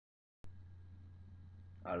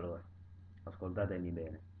Allora, ascoltatemi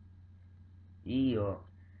bene. Io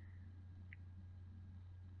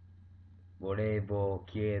volevo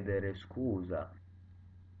chiedere scusa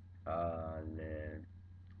alle,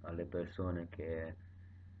 alle persone che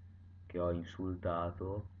ho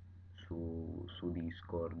insultato su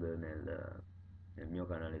Discord nel mio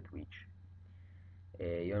canale Twitch.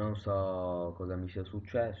 E io non so cosa mi sia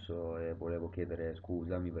successo e volevo chiedere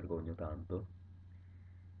scusa, mi vergogno tanto.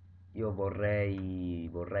 Io vorrei,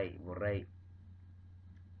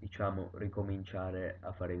 diciamo, ricominciare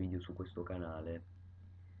a fare video su questo canale,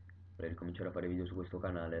 vorrei ricominciare a fare video su questo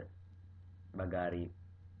canale, magari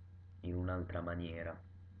in un'altra maniera,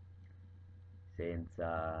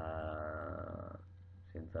 senza,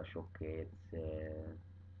 senza sciocchezze,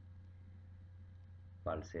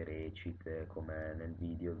 false recite come nel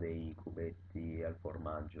video dei cubetti al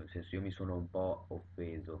formaggio. Nel senso, io mi sono un po'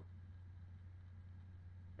 offeso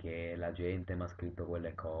che la gente mi ha scritto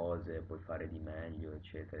quelle cose, puoi fare di meglio,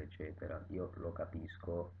 eccetera, eccetera. Io lo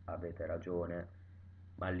capisco, avete ragione,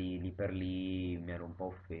 ma lì per lì mi ero un po'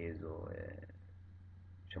 offeso e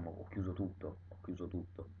diciamo ho chiuso tutto,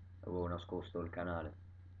 avevo nascosto il canale.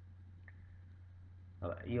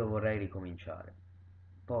 Vabbè, io vorrei ricominciare.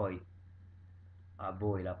 Poi a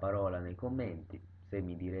voi la parola nei commenti, se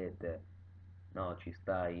mi direte no, ci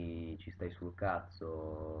stai sul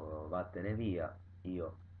cazzo, vattene via,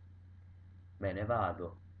 io me ne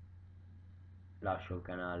vado, lascio il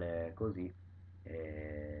canale così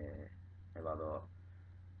e, e vado,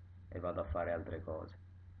 e vado a fare altre cose.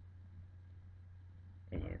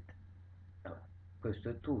 E niente. Vabbè, questo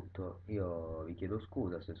è tutto, io vi chiedo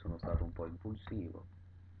scusa se sono stato un po' impulsivo.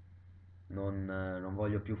 Non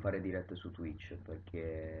voglio più fare dirette su Twitch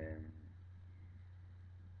perché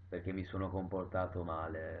mi sono comportato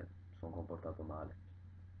male,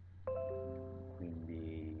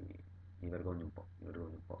 quindi mi vergogno un po', mi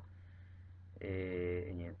vergogno un po'.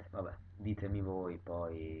 E niente, vabbè, ditemi voi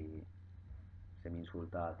poi se mi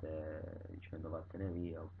insultate dicendo vattene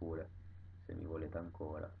via oppure se mi volete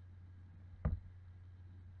ancora.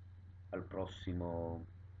 Al prossimo,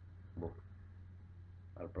 boh,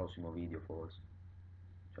 al prossimo video forse.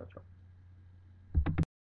 Ciao ciao.